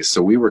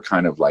So we were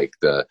kind of like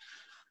the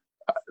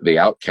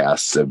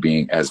outcasts of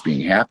being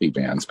happy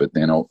bands, but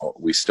then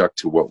we stuck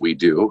to what we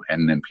do,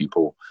 and then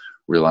people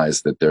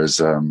realized that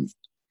there's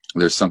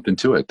something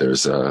to it.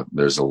 There's a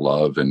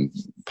love and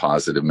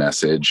positive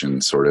message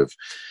and sort of,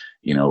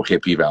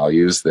 hippie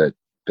values that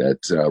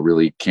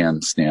really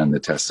can stand the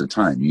test of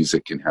time.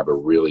 Music can have a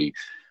really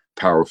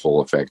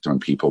powerful effect on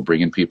people,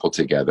 bringing people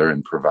together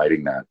and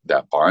providing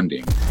that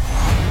bonding.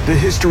 The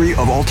History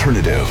of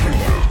Alternative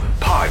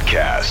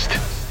Podcast,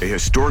 a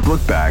historic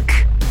look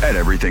back at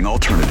everything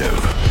alternative.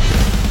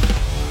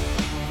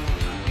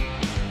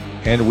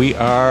 And we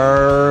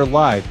are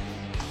live.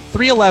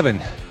 311,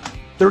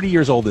 30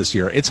 years old this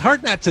year. It's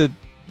hard not to,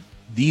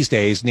 these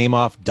days, name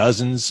off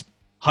dozens,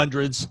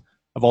 hundreds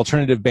of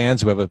alternative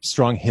bands who have a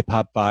strong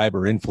hip-hop vibe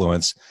or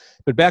influence.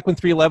 But back when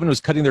 311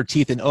 was cutting their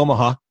teeth in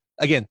Omaha,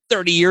 again,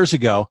 30 years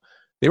ago,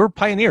 they were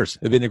pioneers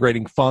of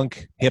integrating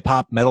funk,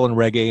 hip-hop, metal, and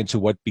reggae into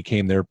what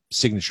became their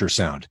signature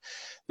sound.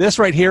 This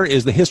right here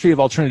is the History of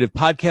Alternative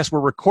podcast.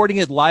 We're recording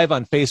it live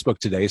on Facebook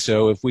today,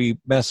 so if we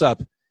mess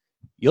up,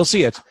 you'll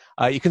see it.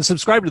 You can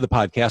subscribe to the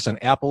podcast on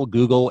Apple,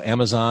 Google,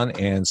 Amazon,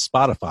 and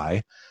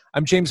Spotify.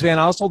 I'm James Van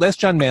Oswald. That's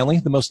John Manley,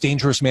 the most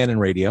dangerous man in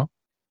radio.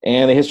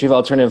 And the History of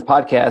Alternative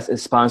podcast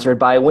is sponsored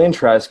by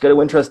Wintrust. Go to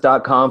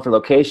wintrust.com for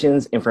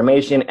locations,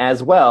 information,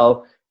 as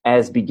well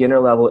as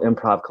beginner-level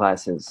improv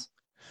classes.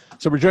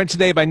 So we're joined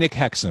today by Nick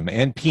Hexum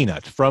and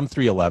Peanut from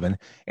 311.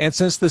 And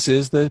since this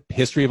is the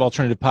History of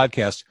Alternative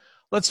podcast,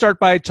 let's start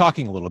by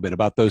talking a little bit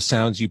about those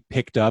sounds you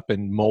picked up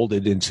and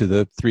molded into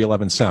the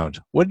 311 sound.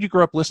 What did you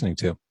grow up listening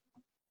to?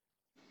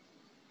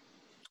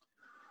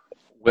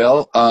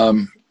 Well,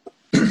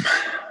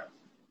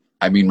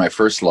 my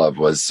first love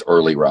was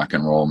early rock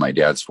and roll. My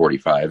dad's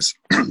 45s,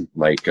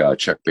 like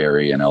Chuck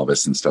Berry and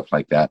Elvis and stuff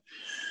like that.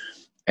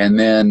 And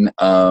then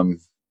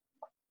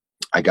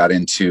I got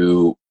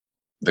into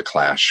The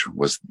Clash,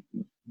 was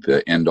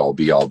the end-all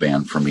be-all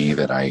band for me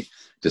that I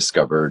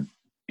discovered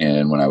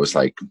when I was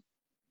like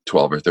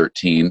 12 or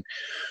 13.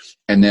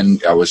 And then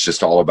I was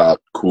just all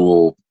about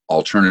cool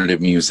alternative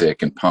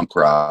music and punk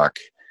rock.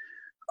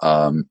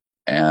 And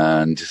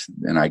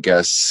then I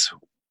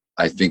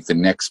think the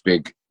next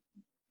big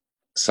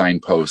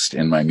signpost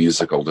in my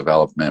musical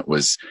development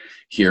was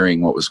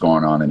hearing what was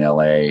going on in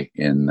LA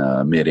in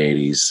the mid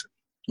 80s,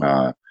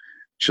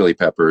 Chili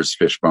Peppers,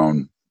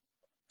 Fishbone,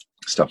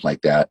 stuff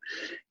like that.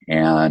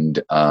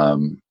 And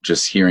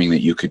just hearing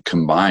that you could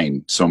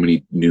combine so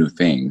many new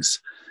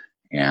things.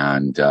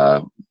 And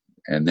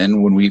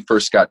then when we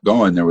first got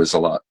going, there was a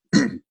lot,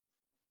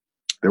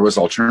 there was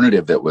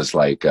alternative that was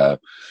like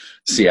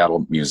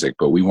Seattle music,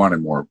 but we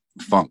wanted more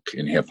funk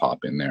and hip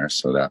hop in there.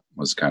 So that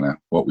was kind of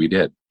what we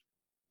did.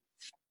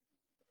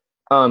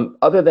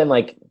 Other than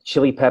like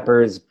Chili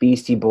Peppers,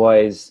 Beastie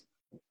Boys,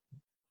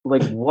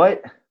 like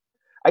what,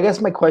 I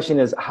guess my question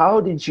is, how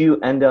did you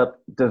end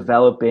up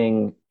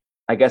developing,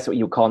 I guess what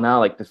you call now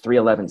like the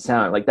 311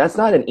 sound? Like that's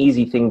not an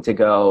easy thing to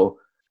go,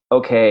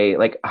 okay,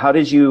 like how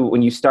did you,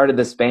 when you started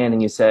this band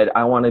and you said,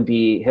 I want to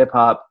be hip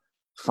hop,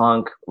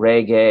 funk,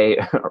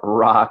 reggae,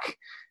 rock,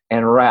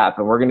 and rap,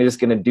 and we're just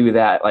gonna do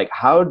that. Like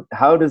how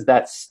does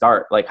that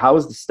start? Like how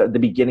was the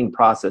beginning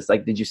process?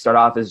 Like did you start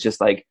off as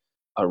just like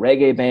a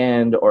reggae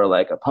band or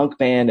like a punk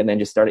band and then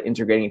just started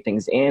integrating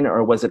things in?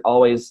 Or was it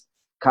always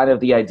kind of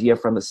the idea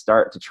from the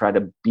start to try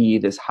to be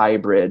this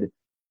hybrid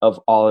of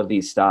all of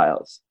these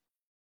styles?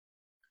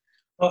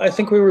 Well, I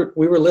think we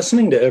were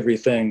listening to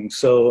everything.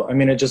 So,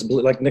 it just,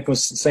 like Nick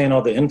was saying,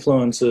 all the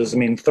influences,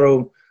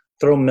 throw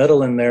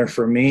metal in there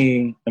for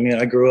me.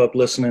 I grew up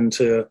listening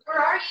to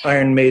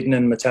Iron Maiden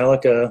and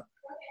Metallica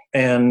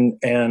and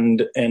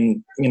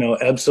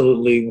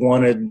absolutely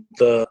wanted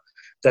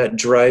that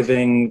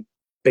driving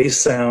bass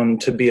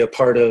sound to be a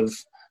part of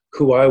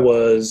who I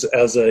was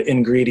as an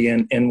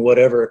ingredient in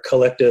whatever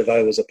collective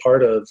I was a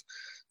part of.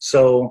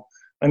 So,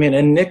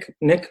 and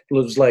Nick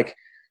was like,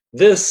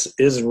 this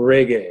is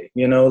reggae,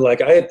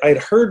 like I'd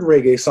heard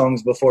reggae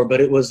songs before, but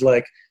it was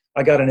like,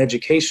 I got an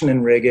education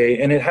in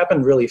reggae, and it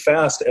happened really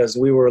fast as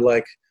we were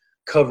like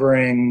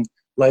covering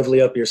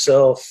Lively Up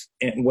Yourself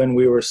when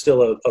we were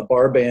still a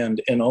bar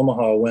band in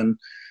Omaha, when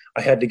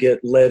I had to get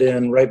let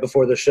in right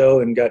before the show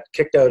and got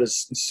kicked out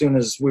as soon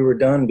as we were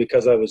done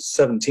because I was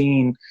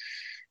 17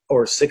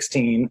 or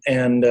 16.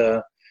 And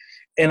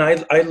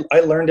I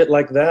learned it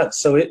like that.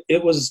 So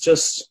it was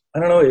just, I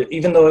don't know,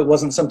 even though it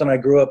wasn't something I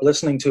grew up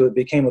listening to, it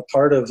became a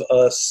part of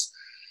us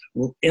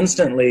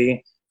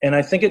instantly. And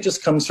I think it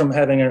just comes from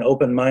having an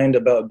open mind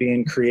about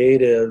being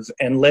creative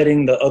and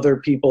letting the other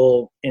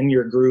people in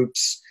your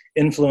group's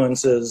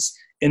influences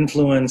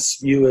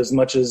influence you as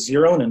much as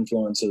your own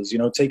influences.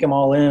 Take them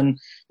all in,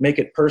 make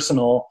it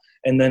personal,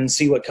 and then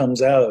see what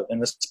comes out.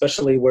 And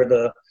especially where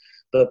the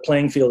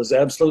playing field is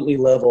absolutely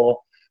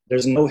level,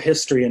 there's no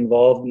history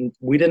involved.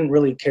 We didn't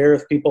really care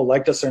if people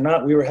liked us or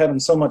not. We were having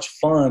so much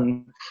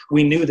fun.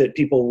 We knew that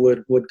people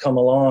would come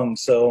along.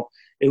 So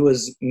it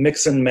was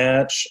mix and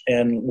match,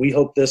 and we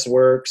hope this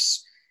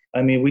works.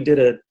 We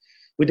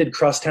did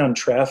Crosstown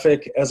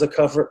Traffic as a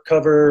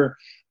cover.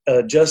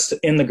 just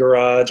in the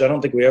garage. I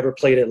don't think we ever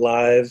played it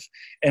live.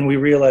 And we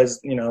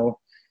realized,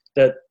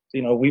 that,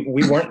 we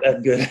weren't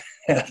that good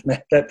at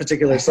that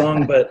particular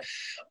song, but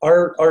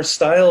our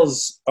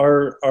styles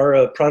are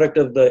a product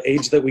of the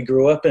age that we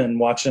grew up in,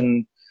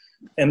 watching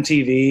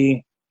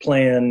MTV,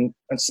 playing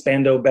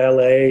Spandau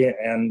Ballet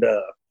and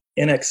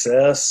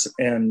NXS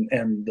and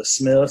the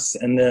Smiths,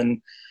 and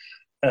then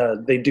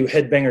they do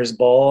Headbangers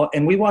Ball,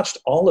 and we watched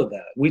all of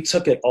that. We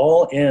took it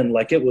all in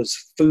like it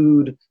was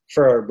food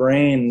for our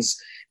brains,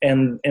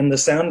 and the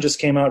sound just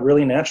came out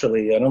really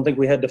naturally. I don't think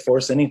we had to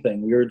force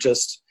anything. We were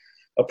just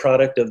a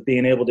product of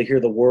being able to hear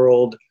the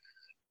world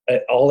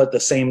all at the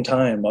same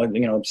time,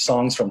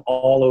 songs from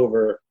all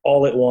over,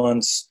 all at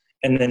once,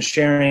 and then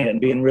sharing it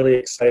and being really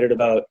excited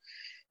about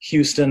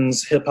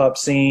Houston's hip hop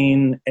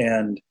scene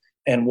and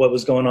what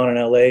was going on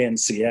in LA and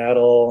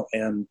Seattle,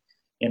 and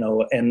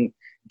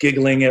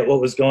giggling at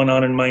what was going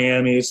on in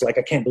Miami. It's like,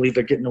 I can't believe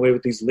they're getting away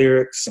with these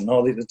lyrics and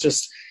all these.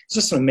 It's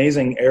just an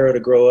amazing era to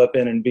grow up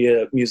in and be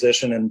a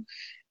musician. And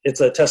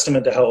it's a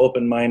testament to how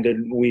open-minded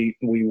we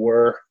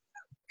were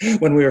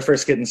when we were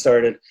first getting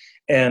started.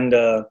 And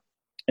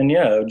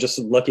yeah, just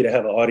lucky to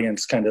have an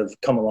audience kind of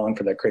come along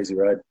for that crazy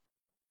ride.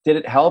 Did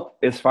it help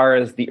as far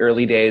as the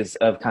early days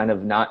of kind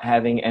of not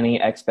having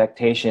any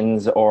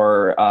expectations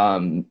or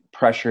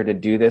pressure to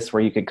do this,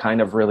 where you could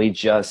kind of really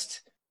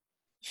just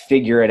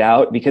figure it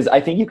out? Because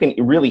I think you can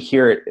really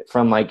hear it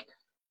from like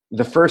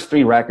the first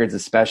 3 records,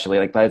 especially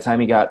like by the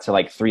time you got to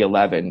like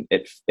 311,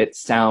 it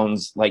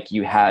sounds like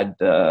you had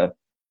the,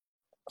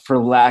 for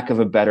lack of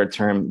a better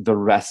term, the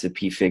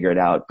recipe figured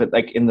out. But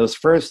like in those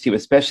first 2,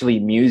 especially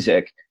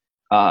Music,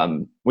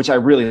 which I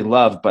really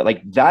love, but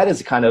like that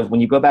is kind of,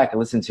 when you go back and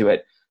listen to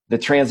it, the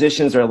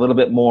transitions are a little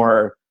bit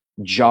more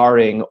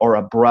jarring or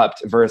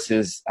abrupt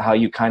versus how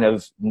you kind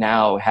of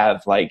now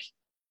have like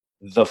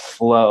the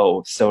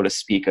flow, so to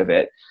speak, of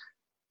it.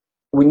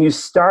 When you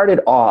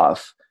started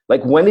off,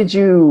 like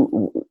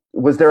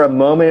was there a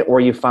moment where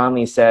you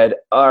finally said,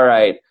 all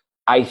right,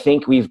 I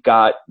think we've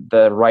got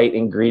the right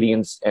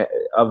ingredients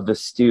of the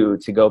stew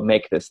to go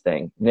make this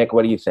thing? Nick,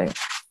 what do you think?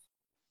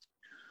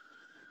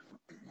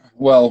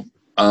 Well,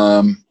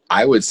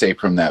 I would say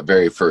from that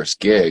very first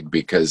gig,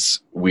 because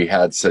we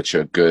had such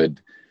a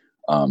good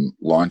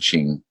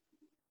launching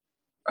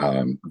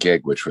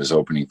gig, which was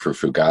opening for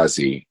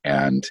Fugazi.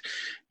 And,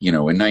 in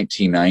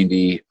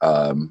 1990,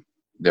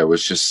 there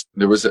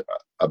was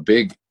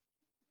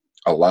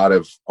a lot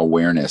of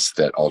awareness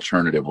that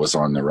alternative was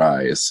on the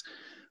rise,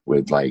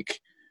 with like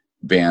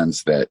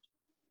bands that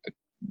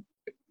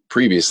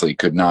previously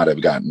could not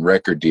have gotten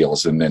record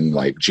deals, and then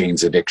like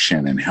Jane's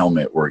Addiction and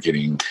Helmet were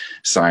getting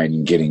signed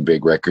and getting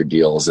big record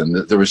deals, and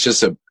there was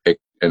just an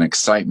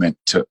excitement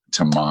to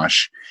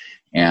mosh.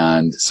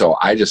 And so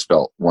I just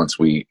felt, once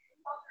we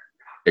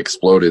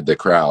exploded the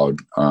crowd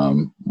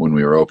when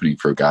we were opening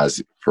for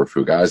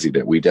Fugazi,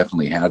 that we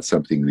definitely had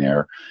something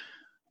there.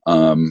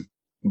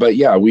 But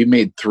yeah, we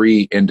made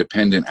 3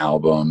 independent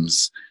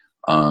albums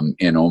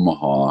in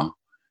Omaha.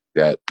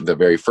 That the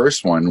very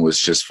first one was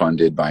just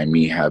funded by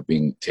me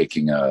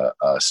taking a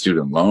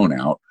student loan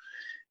out,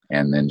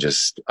 and then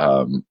just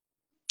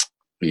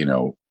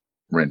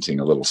renting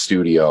a little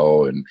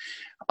studio. And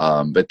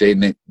but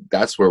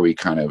that's where we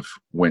kind of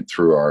went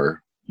through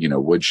our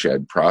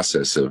woodshed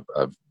process of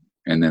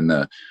and then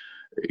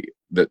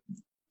the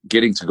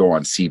getting to go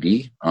on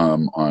CD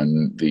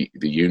on the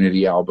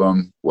Unity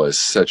album was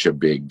such a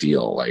big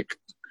deal. Like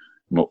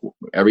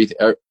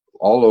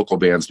all local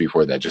bands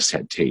before that just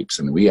had tapes,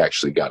 and we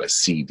actually got a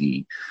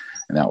CD,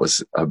 and that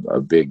was a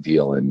big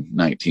deal in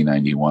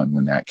 1991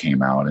 when that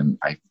came out. And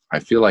I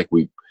feel like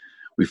we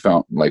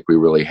felt like we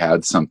really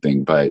had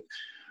something. But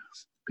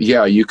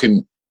yeah, you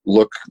can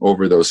look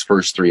over those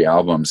first 3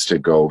 albums to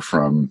go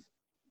from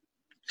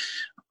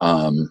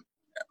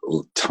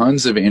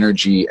tons of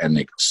energy and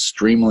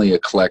extremely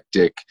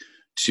eclectic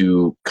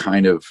to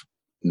kind of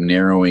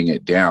narrowing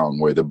it down,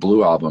 where the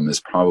Blue album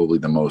is probably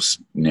the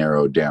most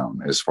narrowed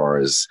down as far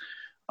as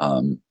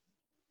a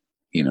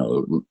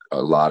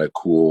lot of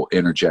cool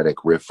energetic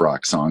riff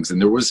rock songs.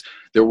 And there was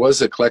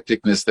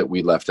eclecticness that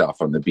we left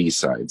off on the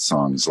B-side,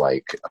 songs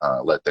like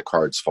Let the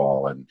Cards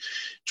Fall and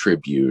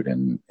Tribute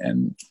and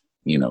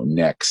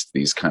Next,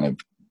 these kind of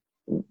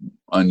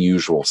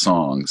unusual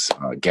songs,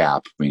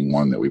 Gap being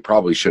one that we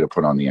probably should have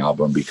put on the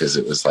album because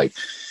it was like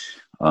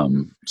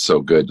so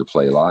good to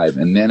play live.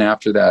 And then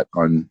after that,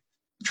 on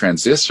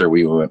Transistor,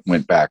 we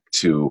went back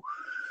to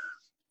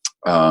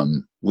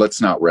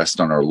let's not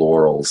rest on our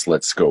laurels.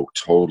 Let's go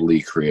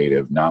totally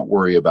creative, not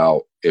worry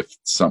about if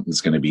something's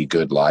going to be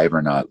good live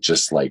or not,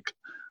 just like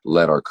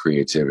let our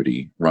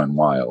creativity run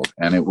wild.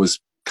 And it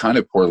was kind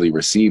of poorly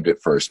received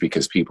at first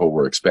because people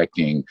were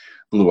expecting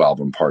Blue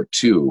Album Part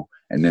 2,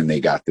 and then they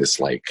got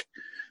this like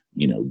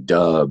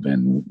dub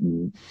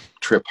and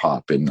trip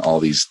hop and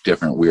all these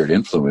different weird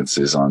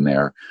influences on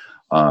there.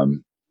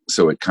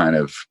 So it kind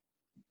of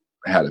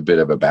had a bit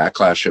of a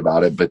backlash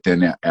about it, but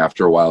then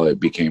after a while it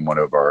became one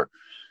of our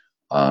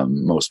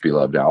most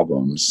beloved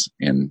albums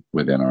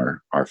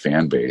within our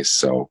fan base.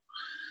 So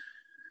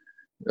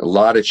a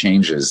lot of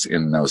changes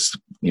in those,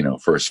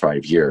 first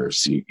 5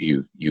 years.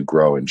 You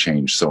grow and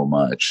change so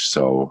much.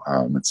 So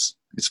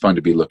it's fun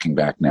to be looking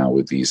back now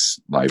with these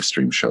live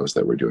stream shows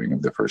that we're doing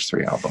of the first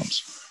 3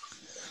 albums.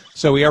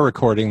 So we are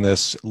recording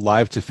this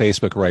live to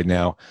Facebook right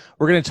now.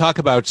 We're going to talk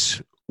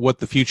about what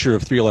the future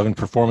of 311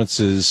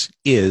 performances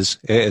is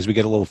as we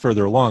get a little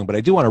further along, but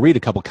I do want to read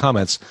a couple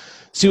comments.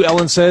 Sue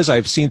Ellen says,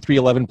 I've seen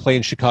 311 play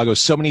in Chicago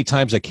so many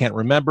times I can't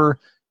remember.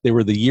 They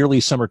were the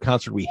yearly summer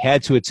concert we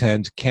had to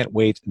attend. Can't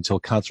wait until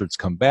concerts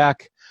come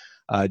back.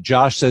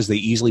 Josh says they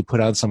easily put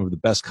on some of the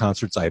best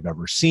concerts I've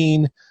ever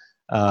seen.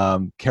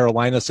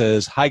 Carolina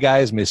says, hi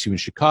guys, miss you in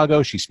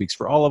Chicago. She speaks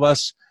for all of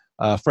us.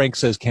 Frank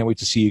says, can't wait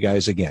to see you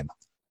guys again.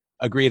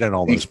 Agreed on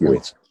all those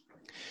points.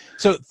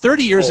 So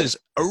 30 years is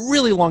a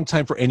really long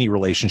time for any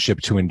relationship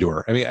to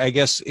endure. I mean, I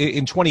guess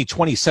in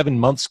 2020, 7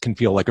 months can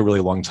feel like a really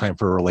long time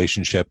for a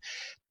relationship.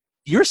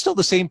 You're still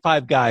the same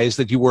 5 guys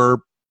that you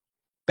were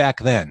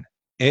back then.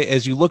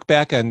 As you look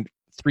back on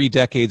 3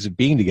 decades of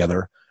being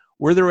together,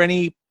 were there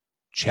any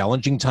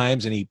challenging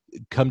times, any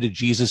come to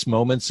Jesus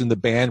moments in the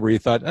band where you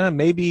thought,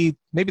 maybe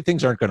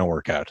things aren't going to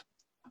work out?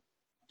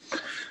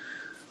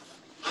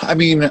 I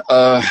mean,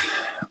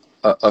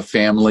 a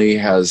family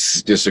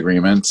has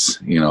disagreements,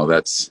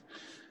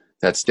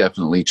 that's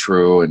definitely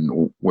true.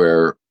 And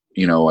where,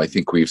 I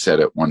think we've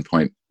said at one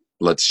point,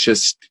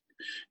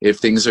 if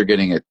things are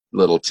getting a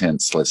little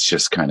tense, let's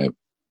just kind of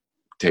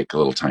take a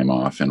little time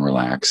off and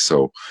relax.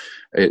 So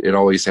it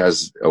always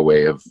has a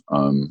way of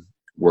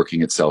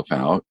working itself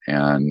out.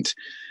 And,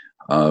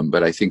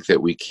 but I think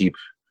that we keep,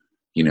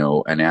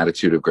 an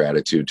attitude of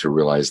gratitude to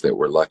realize that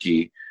we're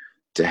lucky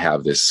to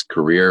have this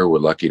career. We're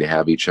lucky to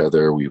have each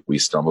other. We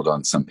stumbled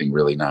on something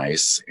really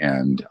nice.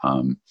 And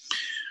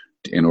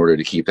in order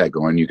to keep that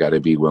going, you got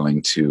to be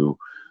willing to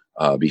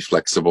be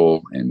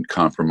flexible and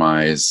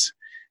compromise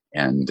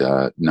and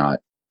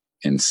not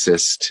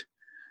insist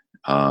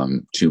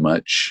too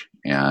much,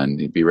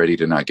 and be ready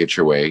to not get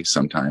your way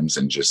sometimes,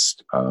 and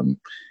just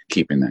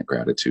keeping that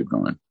gratitude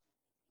going.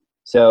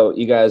 So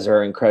you guys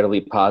are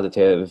incredibly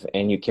positive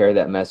and you carry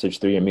that message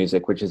through your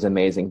music, which is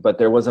amazing. But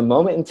there was a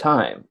moment in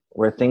time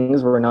where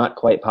things were not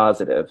quite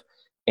positive.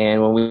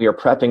 And when we were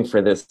prepping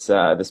for this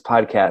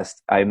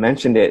podcast, I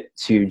mentioned it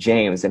to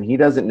James, and he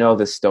doesn't know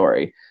this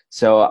story.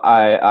 So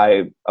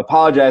I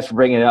apologize for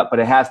bringing it up, but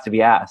it has to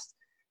be asked,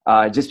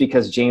 just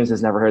because James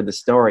has never heard the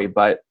story.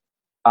 But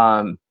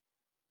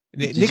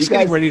Nick's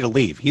getting ready to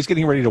leave. He's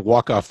getting ready to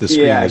walk off the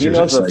screen. Yeah, he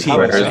knows what's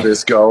coming. Where's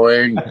this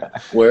going?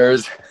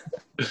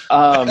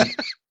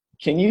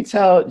 Can you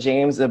tell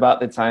James about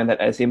the time that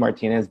S.A.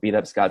 Martinez beat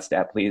up Scott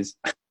Stapp, please?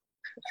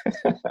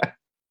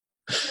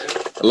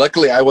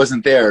 Luckily, I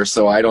wasn't there,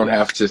 so I don't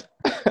have to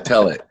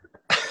tell it.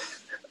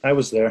 I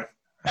was there.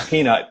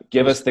 Peanut,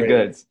 give us the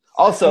goods.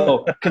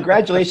 Also,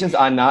 congratulations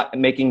on not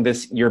making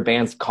this your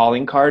band's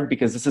calling card,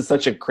 because this is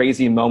such a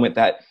crazy moment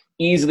that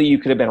easily you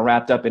could have been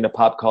wrapped up into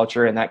pop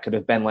culture, and that could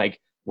have been like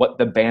what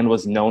the band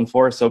was known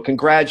for. So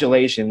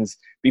congratulations,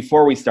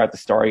 before we start the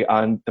story,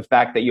 on the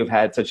fact that you've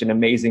had such an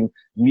amazing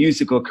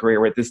musical career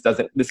where this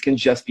can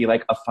just be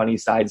like a funny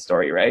side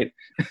story, right?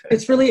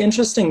 It's really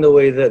interesting the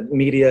way that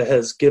media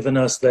has given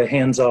us the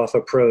hands-off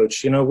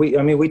approach.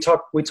 We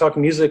talk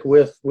music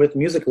with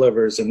music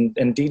lovers and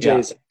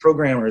DJs,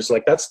 programmers.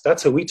 Like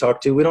that's who we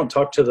talk to. We don't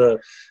talk to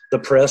the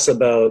press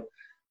about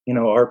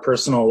our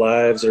personal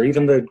lives or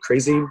even the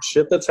crazy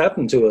shit that's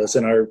happened to us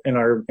in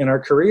our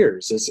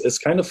careers. It's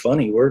kind of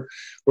funny. We're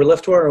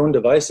left to our own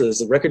devices.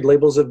 The record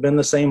labels have been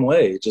the same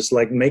way, just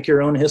like make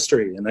your own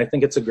history. And I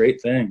think it's a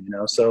great thing,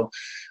 so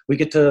we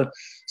get to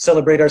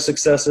celebrate our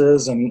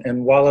successes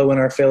and wallow in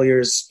our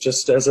failures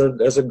just as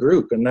a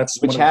group. And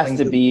that's which has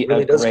to be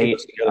really a great,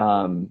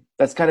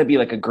 that's got to be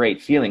like a great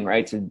feeling,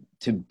 right?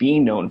 To be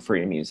known for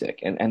your music,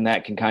 and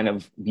that can kind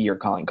of be your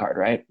calling card,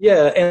 right?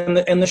 Yeah.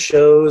 And the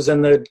shows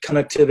and the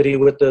connectivity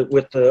with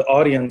the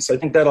audience, I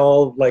think that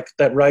all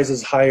that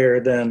rises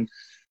higher than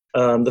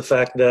the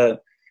fact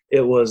that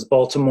it was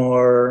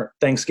Baltimore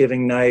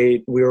Thanksgiving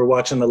night. We were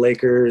watching the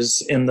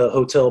Lakers in the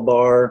hotel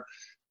bar.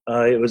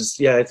 It was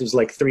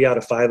like 3 out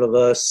of 5 of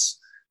us.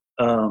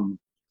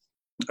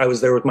 I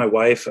was there with my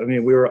wife. I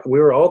mean, we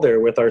were all there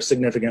with our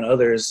significant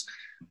others.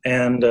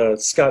 And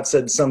Scott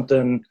said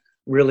something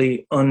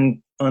really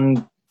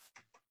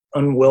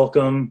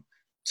unwelcome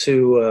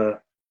to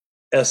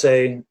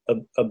S.A.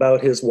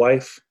 about his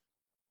wife.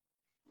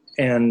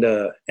 And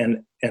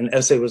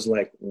S.A. was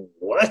like,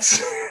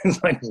 what?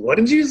 Like, what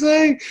did you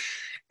say?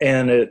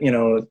 And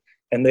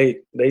and they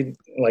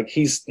like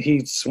he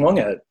swung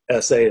at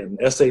S.A. and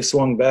S.A.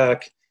 swung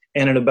back,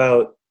 and in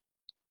about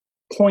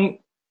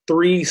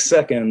 0.3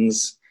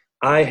 seconds,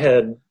 I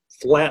had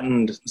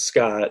flattened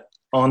Scott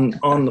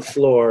on the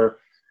floor.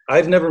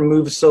 I've never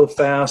moved so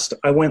fast.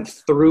 I went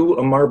through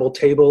a marble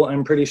table,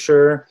 I'm pretty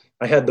sure.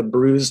 I had the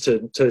bruise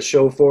to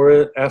show for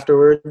it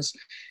afterwards,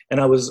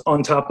 and I was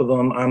on top of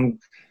him. I'm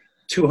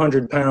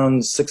 200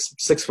 pounds,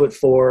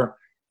 6'4",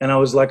 and I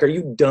was like, "Are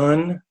you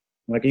done?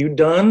 Like, are you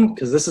done?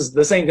 Because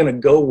this ain't gonna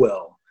go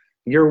well.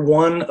 You're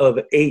one of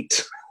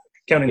 8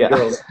 counting the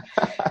girls.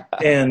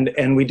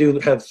 And we do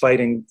have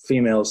fighting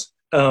females.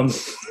 And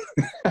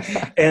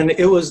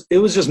it was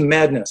just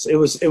madness. It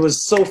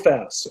was so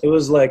fast. It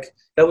was like,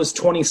 that was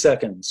 20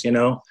 seconds, you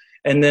know?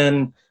 And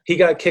then he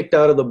got kicked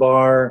out of the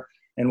bar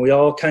and we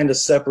all kind of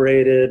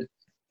separated.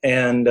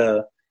 And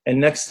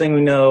next thing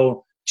we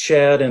know,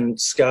 Chad and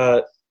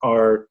Scott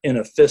are in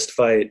a fist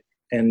fight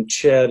and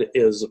Chad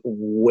is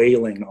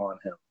wailing on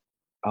him.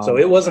 So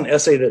it wasn't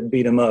Essay that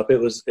beat him up. It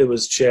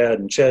was Chad,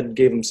 and Chad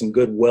gave him some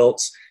good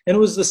welts. And it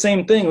was the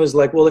same thing. It was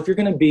like, well, if you're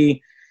going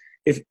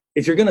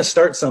to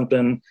start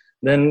something,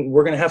 then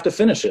we're going to have to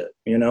finish it,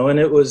 you know? And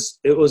it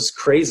was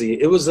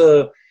crazy. It was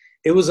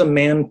a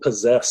man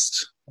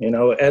possessed, you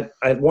know.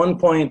 At one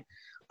point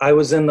I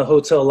was in the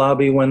hotel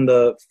lobby when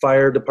the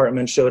fire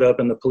department showed up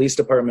and the police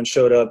department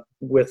showed up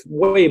with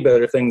way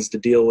better things to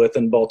deal with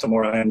in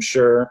Baltimore, I'm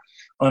sure,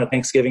 on a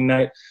Thanksgiving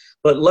night.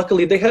 But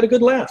luckily they had a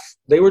good laugh.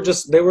 They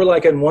were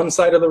like on one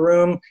side of the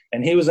room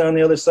and he was on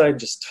the other side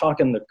just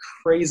talking the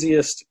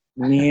craziest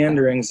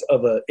meanderings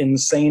of an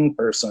insane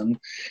person.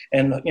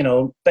 And, you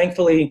know,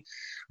 thankfully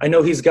I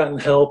know he's gotten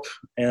help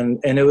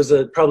and it was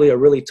probably a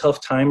really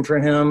tough time for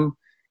him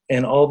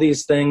and all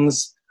these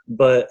things,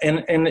 but,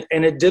 and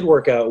it did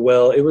work out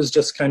well. It was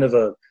just kind of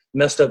a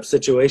messed up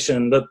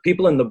situation. The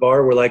people in the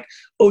bar were like,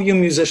 "Oh, you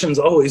musicians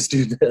always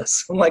do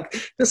this." I'm like,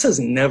 this has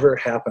never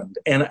happened.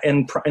 And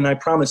I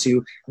promise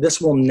you, this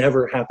will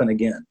never happen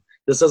again.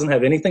 This doesn't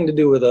have anything to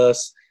do with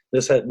us.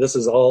 This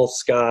is all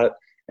Scott.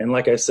 And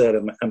like I said,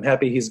 I'm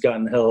happy he's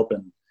gotten help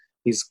and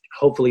he's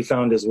hopefully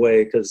found his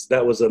way, because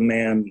that was a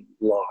man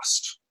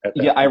lost.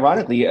 Yeah,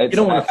 ironically, you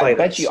don't want to fight.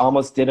 I bet you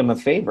almost did him a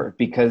favor,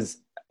 because,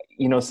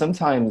 you know,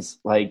 sometimes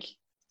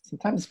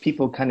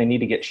people kind of need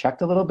to get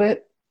checked a little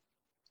bit.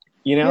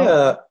 You know?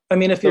 Yeah. I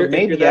mean, if you're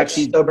that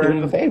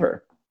stubborn, a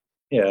favor.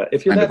 Yeah.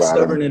 If you're that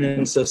stubborn and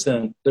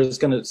insistent, there's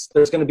gonna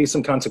be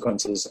some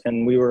consequences.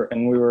 And we were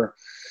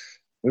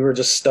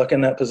just stuck in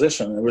that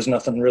position. There was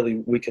nothing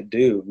really we could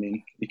do. I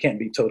mean, you can't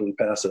be totally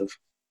passive.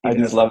 I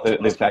just love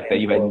the fact that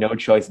you had no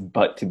choice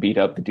but to beat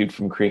up the dude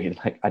from Creed.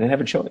 Like, I didn't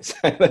have a choice.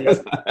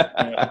 That's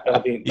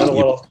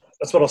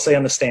what I'll say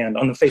on the stand,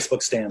 on the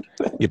Facebook stand.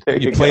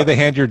 You play the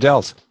hand you're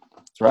dealt.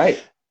 That's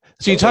right.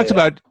 So you talked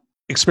about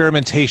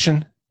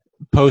experimentation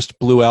post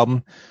Blue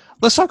Album.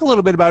 Let's talk a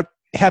little bit about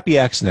happy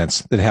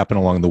accidents that happen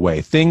along the way,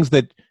 things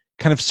that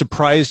kind of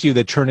surprised you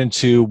that turn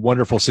into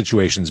wonderful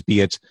situations, be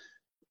it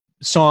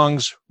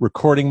songs,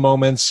 recording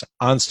moments,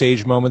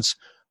 on-stage moments.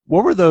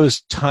 What were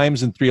those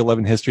times in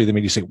 311 history that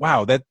made you say,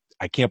 wow, that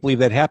I can't believe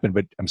that happened,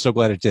 but I'm so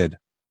glad it did?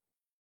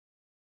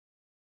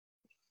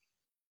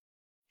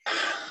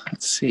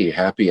 Let's see,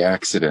 happy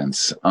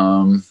accidents.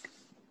 I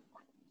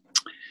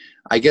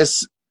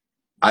guess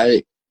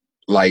I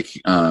like,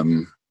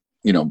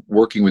 you know,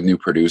 working with new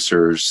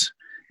producers,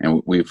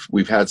 and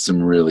we've had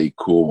some really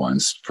cool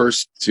ones.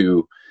 First,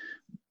 to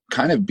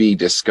kind of be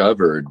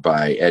discovered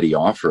by Eddie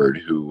Offord,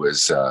 who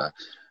was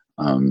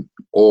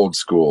old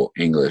school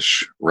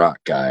English rock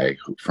guy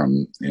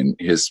in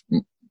his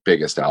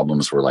biggest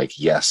albums were like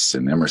Yes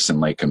and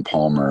Emerson, Lake and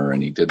Palmer,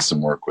 and he did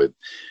some work with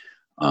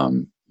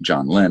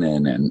John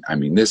Lennon, and I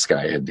mean, this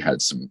guy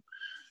had some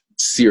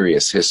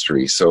serious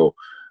history. So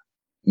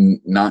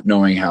not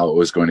knowing how it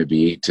was going to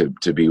be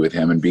to be with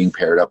him and being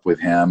paired up with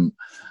him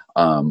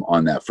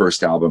on that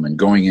first album, and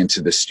going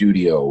into the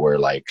studio where,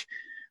 like,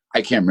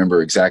 I can't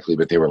remember exactly,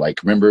 but they were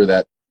like, remember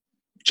that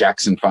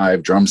Jackson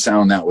 5 drum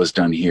sound that was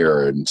done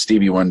here, and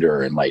Stevie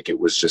Wonder, and like, it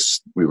was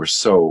just, we were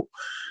so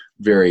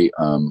very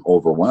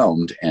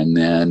overwhelmed. And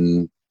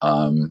then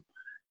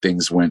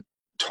things went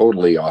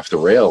totally off the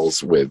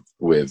rails with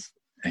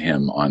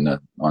him on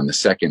the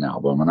second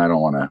album, and I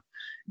don't want to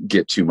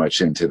get too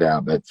much into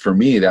that, but for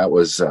me that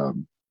was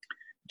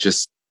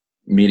just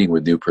meeting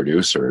with new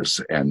producers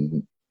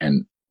and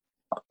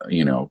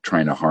you know,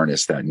 trying to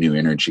harness that new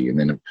energy. And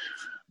then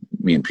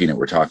me and Peanut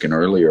were talking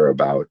earlier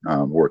about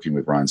working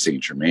with Ron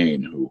St.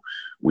 Germain, who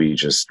we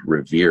just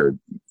revered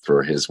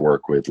for his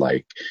work with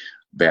like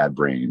Bad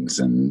Brains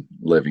and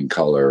Living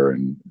Color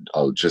and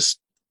just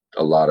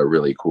a lot of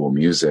really cool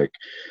music.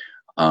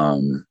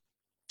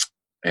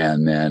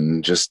 And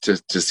then just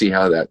to see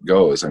how that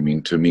goes. I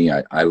mean, to me,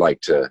 I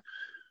like to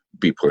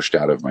be pushed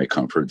out of my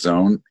comfort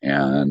zone,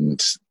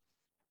 and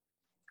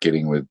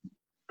getting with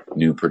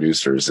new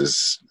producers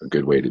is a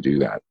good way to do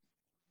that.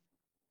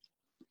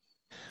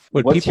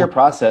 What's your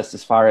process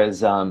as far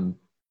as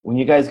when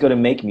you guys go to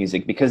make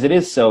music? Because it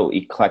is so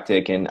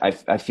eclectic, and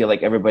I feel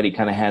like everybody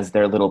kind of has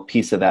their little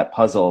piece of that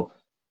puzzle.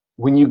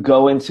 When you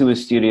go into a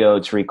studio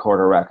to record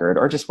a record,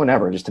 or just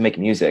whenever, just to make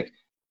music,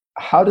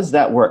 how does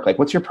that work? Like,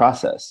 what's your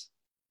process?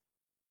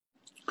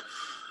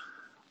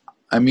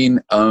 I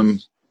mean,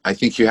 I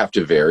think you have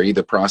to vary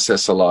the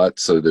process a lot.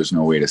 So there's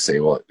no way to say,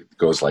 well, it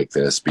goes like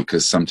this,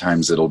 because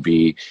sometimes it'll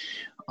be,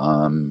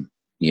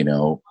 you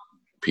know,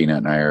 Peanut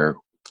and I are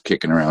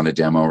kicking around a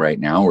demo right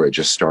now where it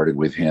just started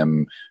with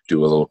him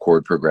do a little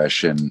chord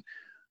progression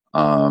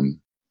on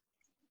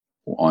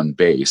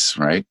bass,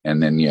 right?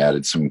 And then you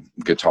added some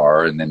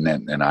guitar, and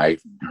then I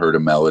heard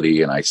a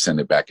melody and I send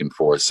it back and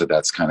forth. So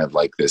that's kind of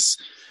like this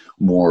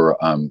more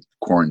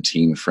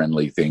quarantine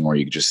friendly thing where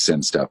you just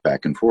send stuff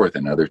back and forth.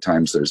 And other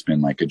times there's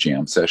been like a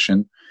jam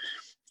session.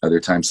 Other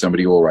times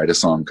somebody will write a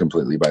song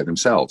completely by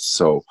themselves.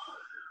 So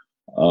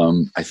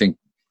I think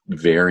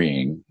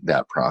varying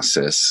that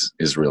process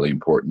is really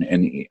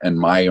important. And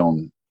my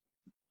own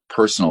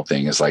personal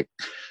thing is like,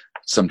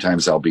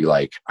 sometimes I'll be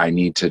like, I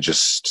need to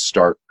just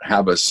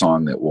have a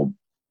song that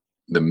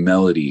the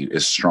melody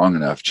is strong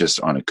enough just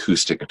on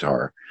acoustic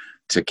guitar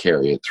to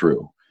carry it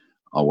through.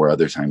 Where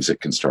other times it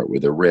can start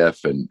with a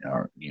riff and,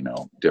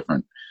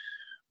 different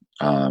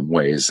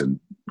ways. And,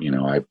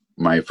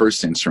 my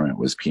first instrument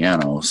was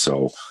piano.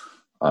 So,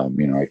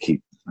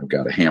 I've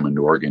got a Hammond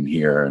organ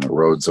here and a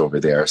Rhodes over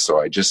there. So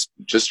I just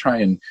try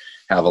and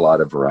have a lot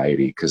of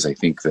variety, because I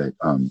think that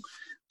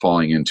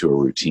falling into a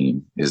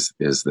routine is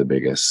the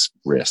biggest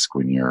risk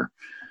when you're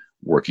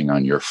working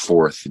on your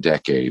fourth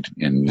decade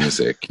in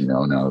music.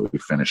 Now that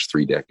we've finished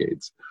 3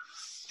 decades.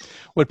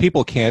 What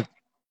people can't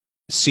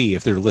see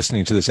if they're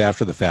listening to this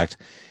after the fact,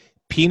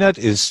 Peanut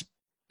is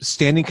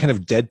standing kind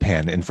of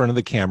deadpan in front of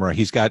the camera.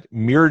 He's got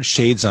mirrored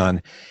shades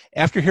on.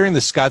 After hearing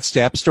the Scott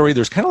Stapp story,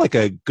 there's kind of like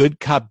a good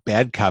cop,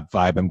 bad cop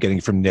vibe I'm getting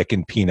from Nick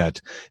and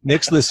Peanut.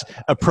 Nick's this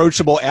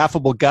approachable,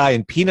 affable guy,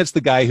 and Peanut's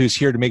the guy who's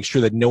here to make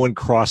sure that no one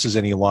crosses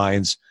any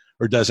lines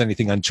or does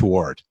anything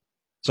untoward.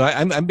 So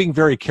I'm being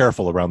very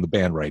careful around the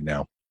band right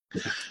now.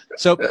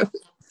 So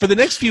for the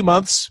next few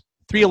months,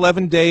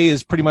 311 Day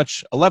is pretty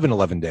much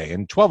 1111 Day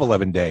and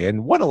 1211 Day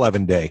and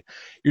 111 Day.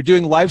 You're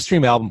doing live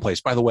stream album plays.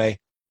 By the way,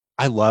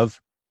 I love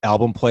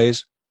album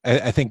plays.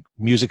 I think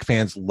music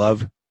fans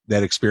love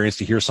that experience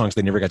to hear songs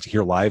they never got to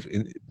hear live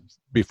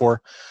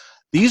before.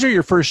 These are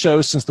your first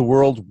shows since the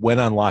world went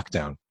on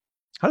lockdown.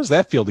 How does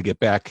that feel to get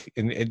back?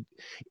 And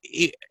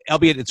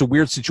albeit it's a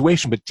weird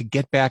situation, but to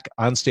get back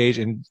on stage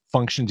and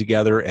function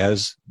together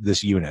as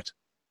this unit.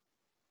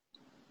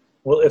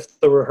 Well, if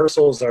the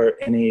rehearsals are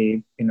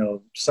any,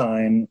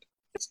 sign,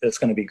 it's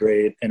going to be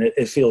great. And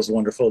it feels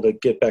wonderful to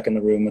get back in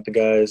the room with the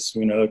guys.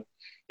 You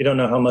don't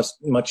know how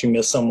much you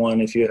miss someone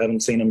if you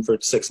haven't seen them for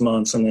 6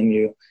 months, and then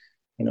you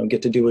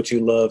get to do what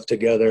you love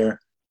together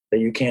that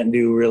you can't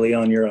do really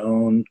on your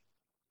own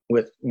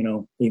with,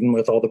 even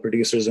with all the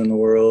producers in the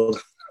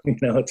world.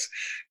 It's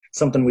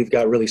something we've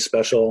got really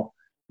special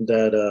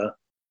that,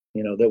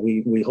 that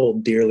we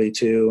hold dearly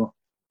to,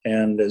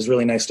 and is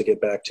really nice to get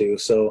back to.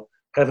 So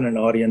having an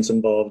audience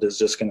involved is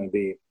just going to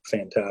be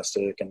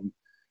fantastic. And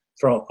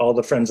from all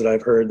the friends that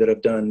I've heard that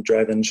have done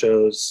drive-in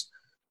shows,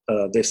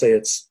 they say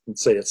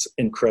it's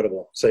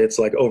incredible. Say it's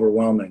like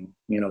overwhelming,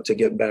 to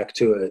get back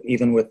to it,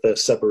 even with the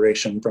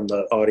separation from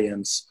the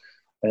audience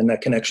and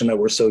that connection that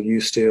we're so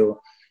used to.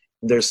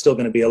 There's still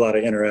going to be a lot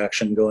of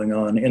interaction going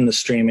on in the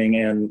streaming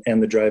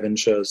and the drive-in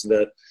shows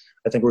that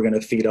I think we're going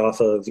to feed off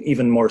of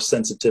even more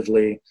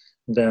sensitively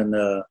than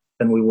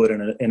we would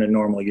in a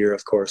normal year,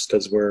 of course,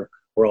 because we're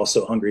all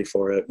so hungry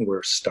for it and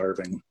we're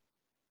starving.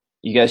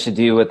 You guys should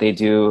do what they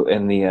do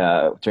in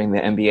the during the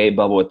NBA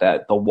bubble with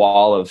the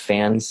wall of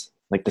fans,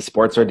 like the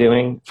sports are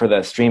doing for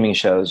the streaming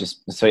shows,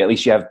 just so at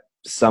least you have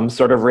some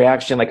sort of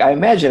reaction. Like, I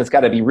imagine it's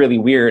got to be really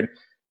weird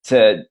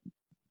to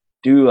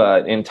do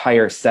an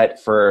entire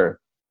set for,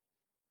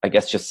 I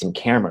guess, just some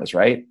cameras,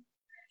 right?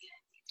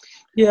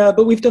 Yeah,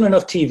 but we've done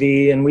enough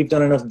TV and we've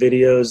done enough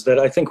videos that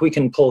I think we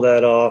can pull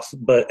that off.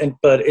 But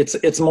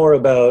it's more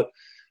about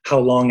how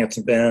long it's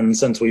been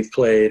since we've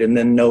played, and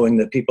then knowing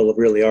that people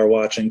really are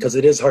watching, because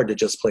it is hard to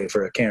just play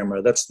for a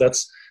camera. That's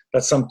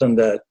something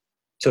that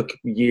took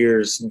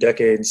years,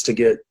 decades to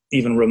get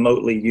even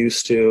remotely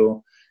used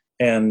to,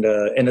 and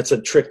it's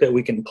a trick that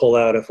we can pull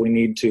out if we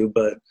need to.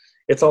 But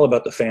it's all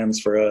about the fans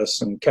for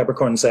us. And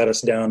Capricorn sat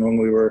us down when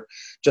we were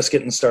just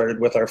getting started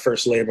with our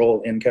first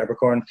label in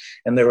Capricorn,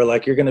 and they were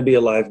like, "You're going to be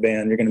a live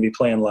band. You're going to be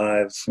playing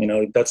live.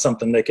 That's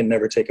something they can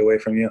never take away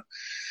from you."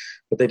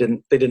 But they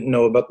didn't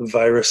know about the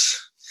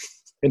virus.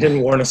 They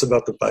didn't warn us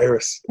about the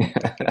virus.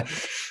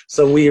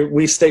 So we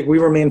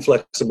remain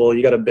flexible.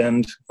 You got to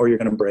bend or you're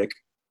going to break.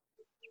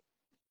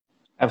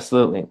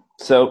 Absolutely.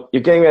 So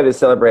you're getting ready to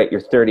celebrate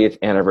your 30th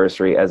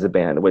anniversary as a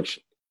band,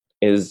 which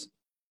is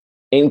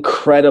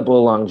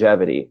incredible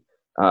longevity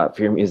for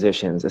your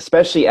musicians,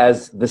 especially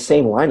as the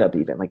same lineup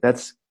even. Like,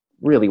 that's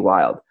really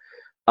wild.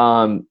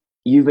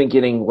 You've been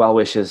getting well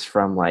wishes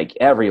from like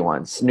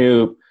everyone: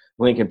 Snoop,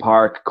 Linkin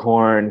Park,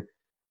 Korn.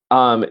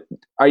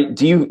 Are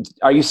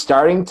you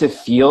starting to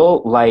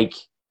feel like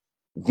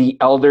the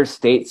elder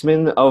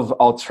statesman of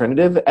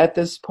alternative at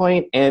this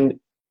point? And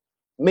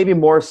maybe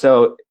more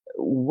so,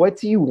 what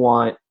do you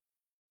want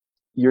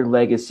your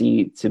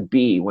legacy to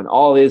be when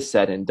all is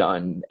said and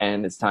done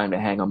and it's time to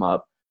hang them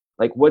up?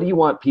 Like, what do you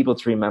want people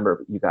to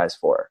remember you guys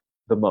for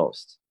the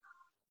most?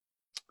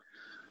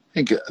 I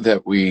think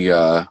that we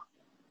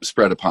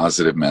spread a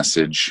positive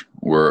message.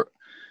 We're,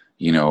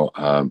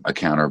 a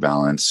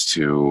counterbalance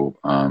to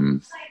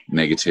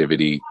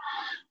negativity,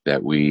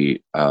 that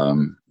we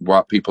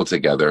brought people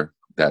together.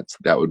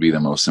 That would be the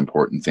most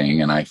important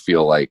thing. And I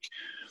feel like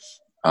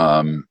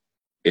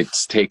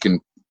it's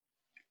taken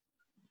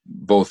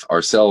both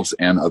ourselves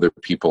and other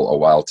people a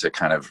while to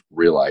kind of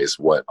realize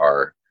what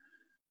our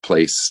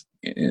place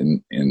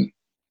in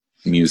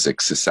music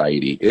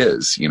society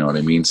is, you know what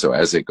I mean? So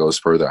as it goes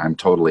further, I'm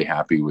totally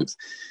happy with,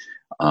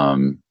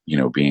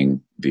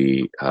 being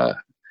the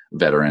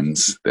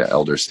veterans, the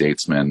elder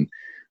statesmen,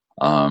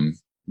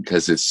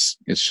 because it's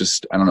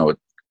just, I don't know,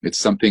 it's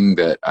something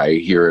that I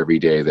hear every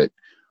day, that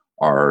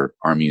our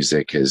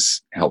music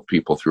has helped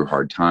people through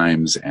hard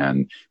times,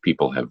 and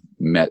people have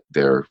met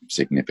their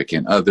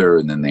significant other,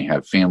 and then they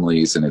have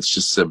families, and it's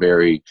just a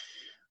very,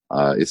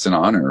 it's an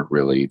honor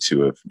really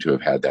to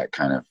have had that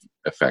kind of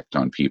effect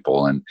on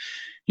people. And,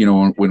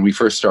 when we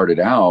first started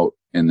out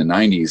in the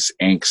 90s,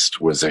 angst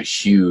was a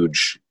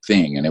huge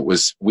thing. And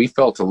we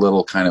felt a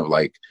little kind of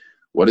like,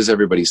 what is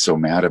everybody so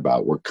mad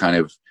about?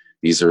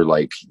 These are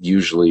like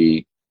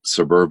usually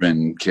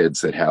suburban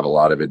kids that have a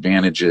lot of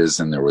advantages.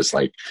 And there was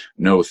like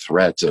no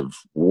threat of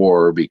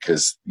war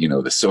because,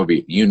 the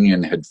Soviet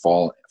Union had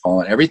fallen.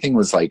 Everything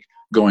was like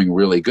going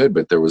really good,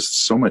 but there was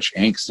so much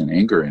angst and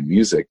anger in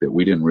music that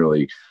we didn't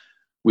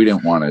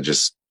want to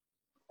just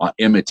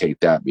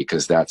imitate that,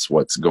 because that's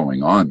what's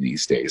going on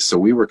these days. So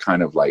we were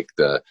kind of like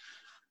the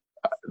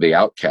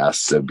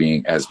outcasts of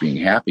being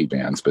happy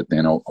bands, but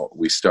then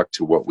we stuck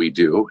to what we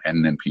do,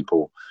 and then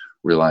people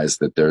realized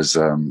that there's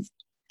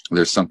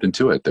something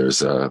to it.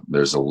 There's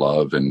a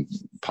love and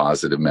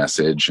positive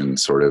message and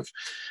sort of,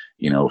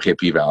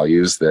 hippie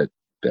values that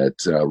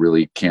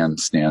really can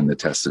stand the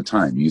test of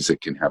time.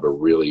 Music can have a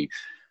really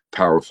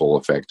powerful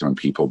effect on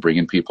people,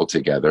 bringing people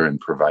together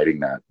and providing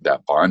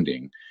that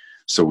bonding.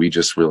 So we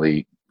just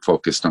really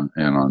focused on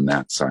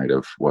that side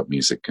of what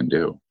music can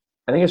do.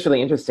 I think it's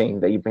really interesting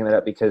that you bring that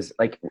up, because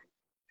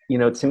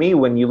to me,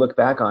 when you look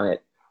back on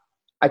it,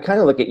 I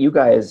kind of look at you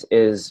guys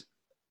as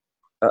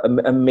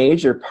a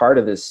major part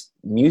of this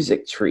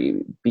music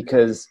tree,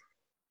 because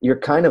you're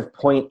kind of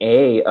point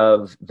A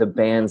of the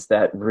bands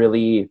that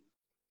really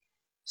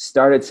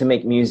started to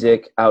make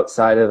music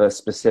outside of a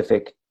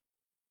specific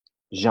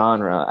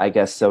genre, I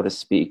guess, so to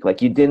speak.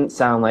 Like, you didn't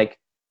sound like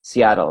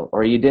Seattle,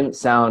 or you didn't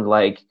sound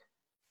like,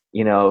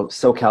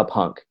 SoCal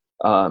punk.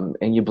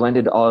 And you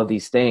blended all of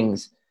these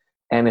things.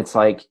 And it's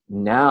like,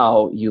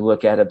 now you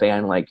look at a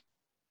band like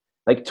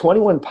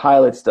 21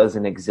 Pilots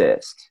doesn't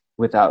exist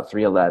without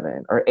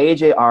 311, or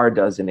AJR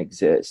doesn't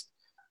exist.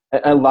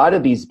 A lot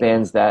of these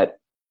bands that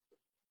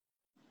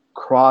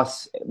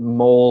cross,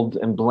 mold,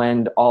 and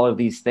blend all of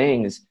these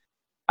things,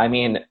 I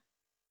mean,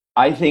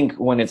 I think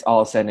when it's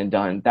all said and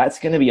done, that's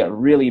going to be a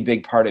really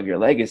big part of your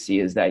legacy,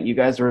 is that you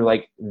guys were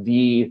like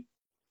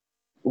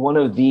one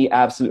of the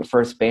absolute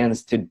first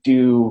bands to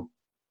do,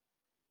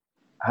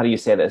 how do you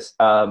say this,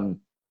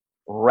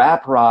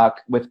 rap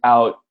rock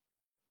without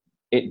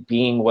it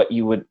being what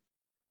you would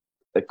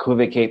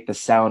equivocate the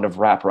sound of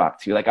rap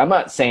rock to. Like, I'm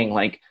not saying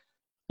like,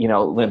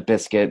 Limp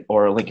Bizkit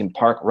or Linkin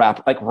Park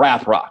rap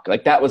rock.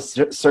 Like, that was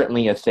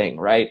certainly a thing,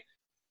 right?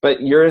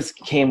 But yours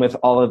came with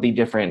all of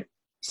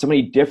so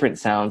many different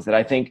sounds that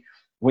I think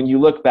when you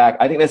look back,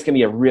 I think that's going to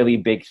be a really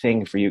big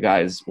thing for you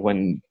guys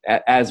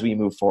as we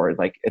move forward.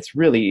 Like, it's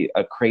really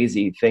a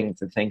crazy thing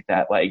to think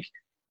that like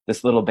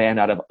this little band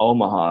out of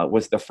Omaha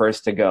was the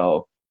first to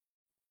go,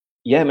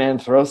 yeah, man,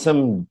 throw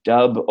some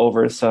dub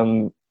over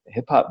some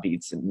hip hop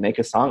beats and make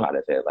a song out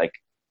of it. Like,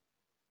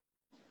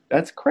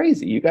 that's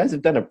crazy. You guys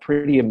have done a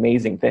pretty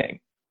amazing thing.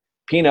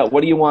 Peanut,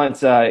 what do you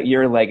want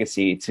your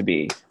legacy to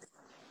be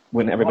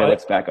when everybody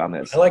looks back on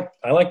this? I like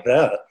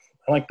that.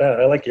 I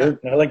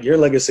like your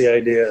legacy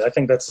idea. I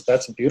think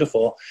that's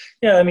beautiful.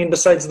 Yeah, I mean,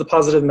 besides the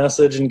positive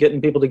message and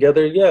getting people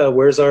together, yeah,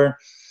 where's our,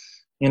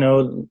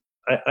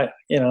 I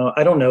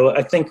don't know.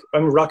 I think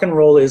rock and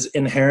roll is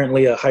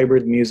inherently a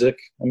hybrid music.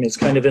 I mean, it's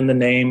kind of in the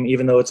name,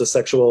 even though it's a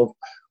sexual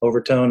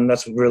overtone.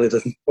 That's really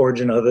the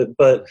origin of it.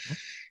 But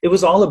it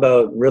was all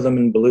about rhythm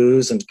and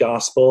blues and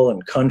gospel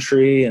and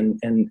country and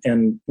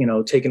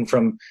taken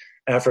from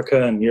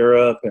Africa and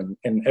Europe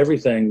and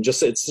everything.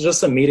 It's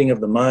just a meeting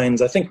of the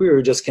minds. I think we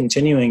were just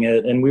continuing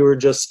it, and we were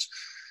just,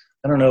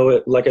 I don't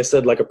know, like I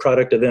said, like a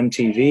product of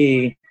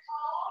MTV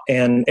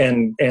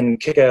and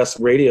kick-ass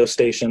radio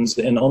stations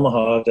in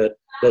Omaha that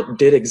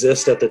did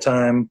exist at the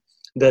time,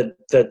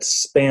 that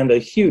spanned a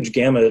huge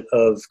gamut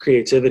of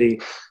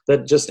creativity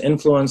that just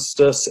influenced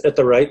us at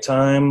the right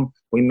time.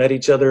 We met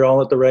each other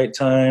all at the right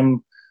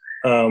time.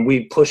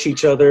 We push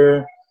each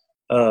other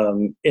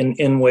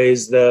in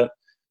ways that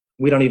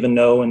we don't even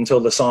know until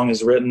the song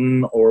is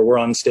written or we're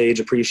on stage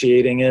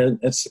appreciating it.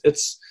 It's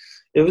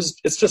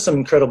just some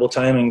incredible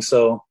timing.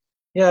 So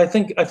yeah, I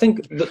think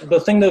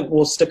the thing that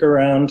will stick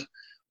around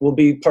will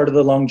be part of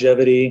the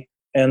longevity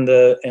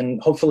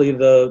and hopefully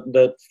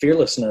the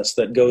fearlessness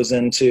that goes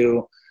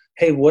into,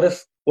 hey, what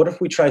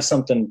if we try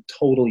something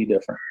totally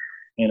different,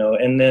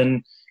 and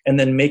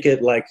then make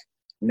it like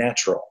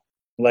natural,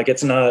 like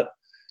it's not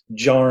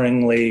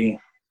jarringly,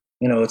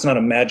 it's not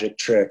a magic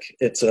trick.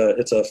 It's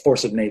a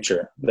force of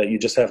nature that you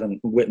just haven't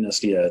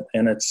witnessed yet.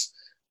 And it's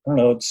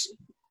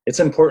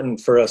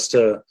important for us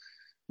to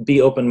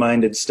be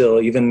open-minded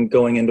still, even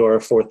going into our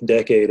fourth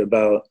decade,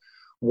 about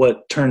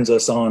what turns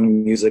us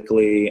on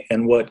musically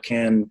and what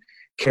can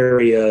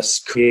carry us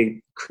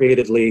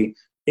creatively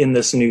in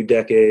this new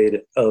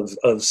decade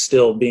of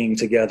still being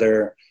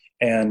together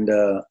and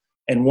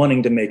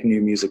wanting to make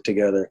new music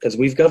together, because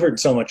we've covered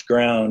so much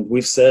ground.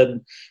 We've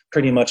said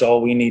pretty much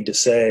all we need to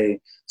say.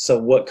 So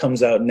what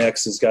comes out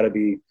next has got to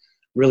be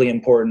really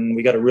important.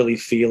 We got to really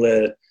feel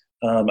it.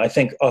 I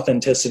think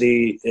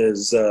authenticity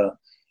is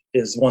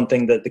one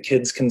thing that the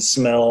kids can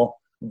smell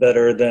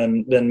better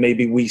than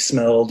maybe we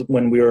smelled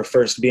when we were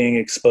first being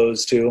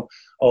exposed to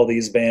all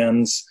these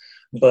bands,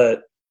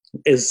 but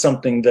is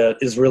something that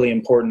is really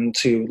important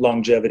to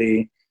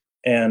longevity.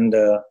 And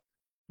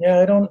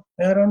I don't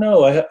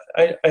know.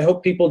 I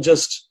hope people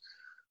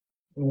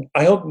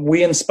I hope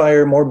we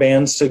inspire more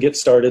bands to get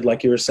started.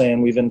 Like you were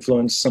saying, we've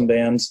influenced some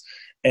bands,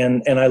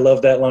 and I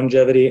love that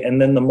longevity.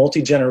 And then the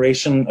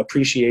multi-generation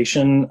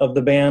appreciation of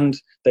the band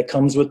that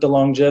comes with the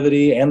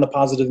longevity and the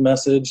positive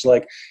message.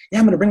 Like, yeah,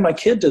 I'm going to bring my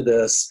kid to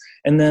this.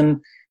 And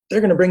then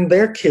they're going to bring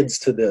their kids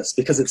to this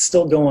because it's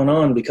still going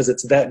on, because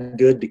it's that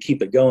good to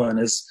keep it going.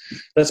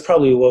 That's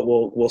probably what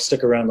will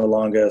stick around the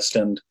longest.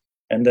 And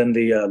then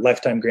the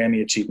Lifetime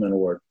Grammy Achievement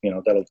Award,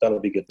 that'll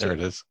be good too. There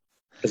it is.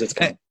 Because it's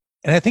coming.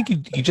 And I think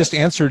you just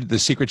answered the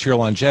secret to your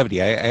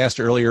longevity. I asked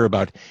earlier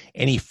about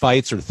any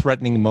fights or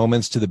threatening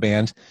moments to the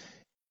band.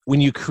 When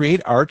you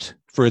create art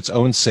for its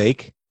own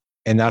sake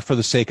and not for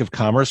the sake of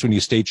commerce, when you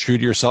stay true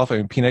to yourself, I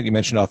mean, Peanut, you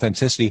mentioned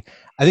authenticity.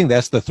 I think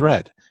that's the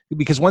thread.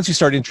 Because once you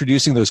start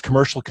introducing those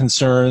commercial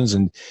concerns,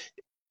 and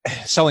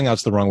selling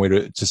out's the wrong way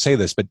to say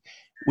this, but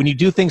when you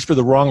do things for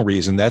the wrong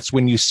reason, that's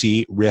when you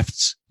see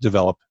rifts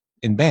develop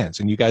in bands.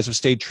 And you guys have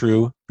stayed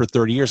true for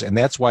 30 years, and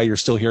that's why you're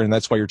still here, and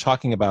that's why you're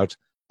talking about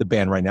the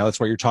band right now. That's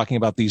why you're talking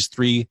about these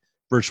 3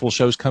 virtual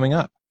shows coming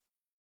up.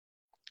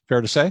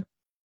 Fair to say?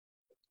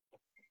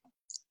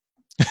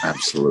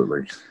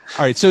 Absolutely.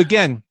 All right. So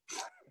again,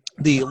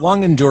 the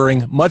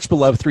long-enduring,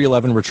 much-beloved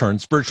 311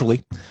 returns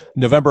virtually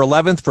November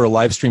 11th for a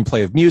live stream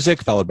play of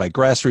music, followed by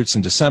Grassroots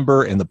in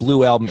December and the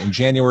Blue Album in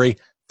January.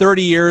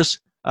 30 years.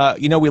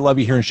 We love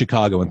you here in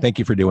Chicago, and thank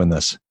you for doing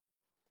this.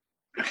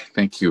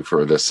 Thank you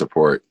for the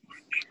support.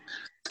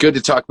 It's good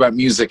to talk about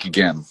music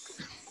again.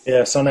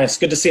 Yeah, so nice.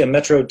 Good to see a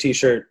Metro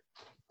t-shirt.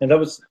 And that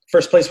was the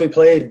first place we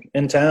played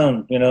in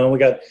town. We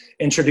got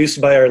introduced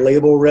by our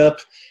label rep,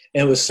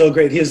 and it was so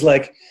great. He was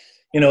like,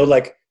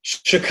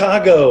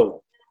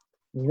 Chicago,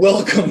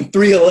 welcome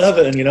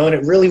 311, and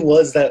it really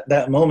was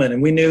that moment.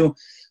 And we knew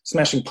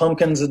Smashing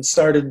Pumpkins had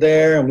started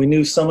there, and we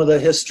knew some of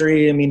the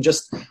history. I mean,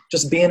 just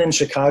being in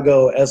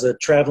Chicago as a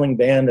traveling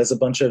band, as a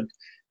bunch of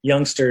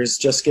youngsters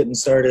just getting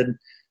started,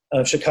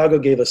 Chicago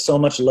gave us so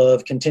much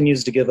love,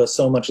 continues to give us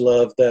so much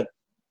love, that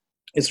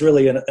it's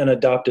really an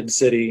adopted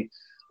city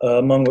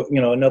among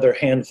another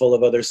handful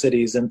of other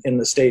cities in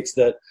the States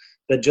that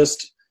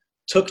just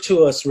took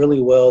to us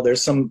really well.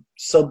 There's some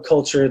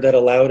subculture that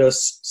allowed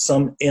us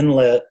some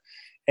inlet,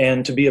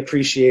 and to be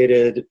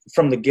appreciated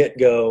from the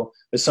get-go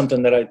is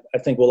something that I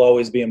think will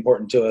always be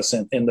important to us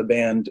in the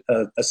band,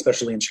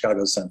 especially in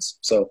Chicago's sense.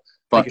 So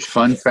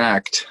fun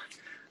fact,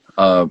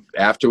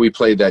 after we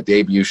played that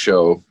debut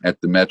show at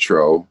the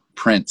Metro,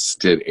 Prince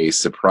did a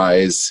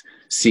surprise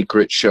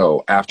secret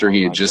show after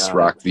he had just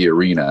rocked the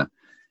arena,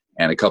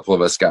 and a couple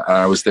of us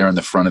I was there in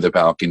the front of the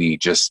balcony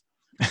just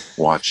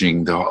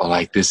watching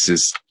this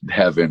is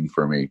heaven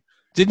for me.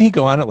 Didn't he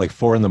go on at like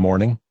 4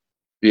 a.m?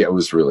 Yeah, it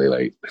was really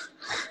late.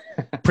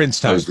 Prince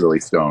time. I was really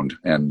stoned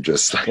and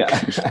just like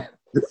All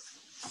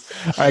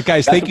right,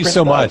 guys, thank you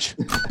so much.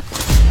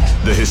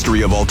 The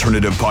History of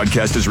Alternative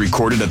podcast is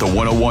recorded at the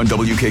 101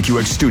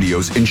 WKQX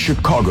studios in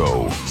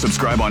Chicago.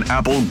 Subscribe on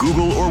Apple,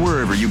 Google, or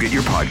wherever you get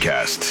your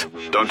podcasts.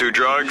 Don't do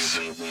drugs.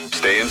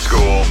 Stay in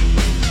school.